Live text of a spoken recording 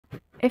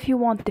If you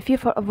want the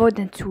fearful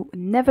avoidant to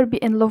never be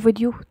in love with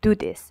you, do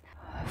this.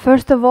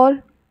 First of all,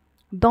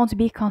 don't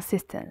be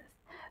consistent.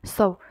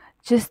 So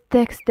just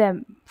text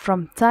them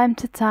from time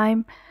to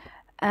time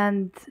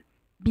and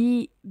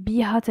be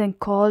hot and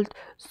cold.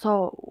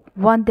 So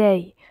one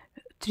day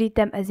treat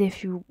them as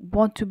if you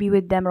want to be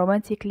with them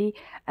romantically,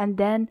 and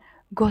then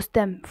ghost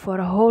them for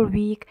a whole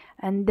week,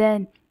 and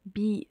then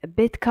be a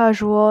bit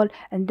casual,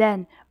 and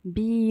then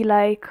be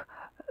like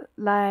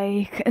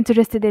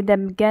interested in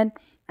them again,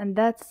 and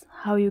that's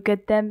how you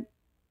get them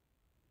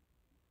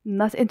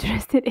not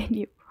interested in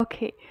you.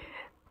 Okay,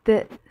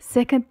 the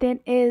second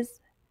thing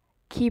is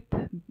keep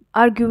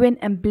arguing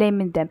and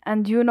blaming them.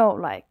 And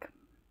like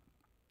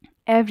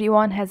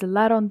everyone has a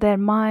lot on their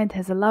mind,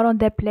 has a lot on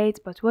their plates,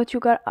 but what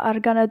are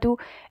gonna do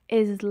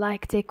is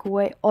like take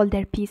away all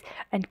their peace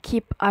and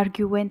keep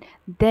arguing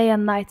day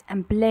and night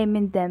and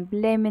blaming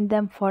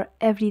them for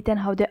everything,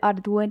 how they are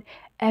doing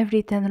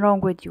everything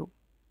wrong with you.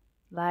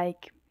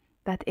 Like,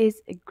 that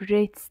is a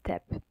great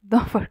step.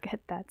 Don't forget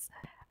that.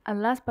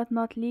 And last but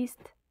not least,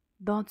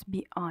 don't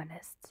be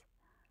honest.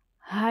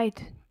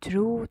 Hide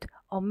truth,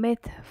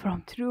 omit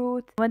from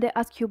truth. When they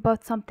ask you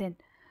about something,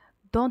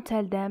 don't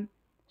tell them,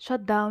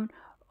 shut down,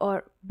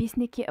 or be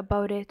sneaky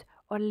about it,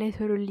 or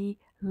literally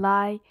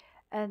lie.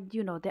 And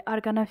they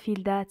are gonna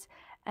feel that,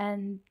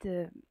 and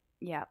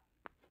yeah,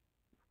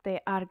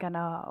 they are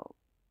gonna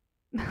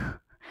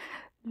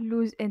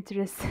lose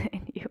interest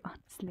in you,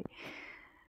 honestly.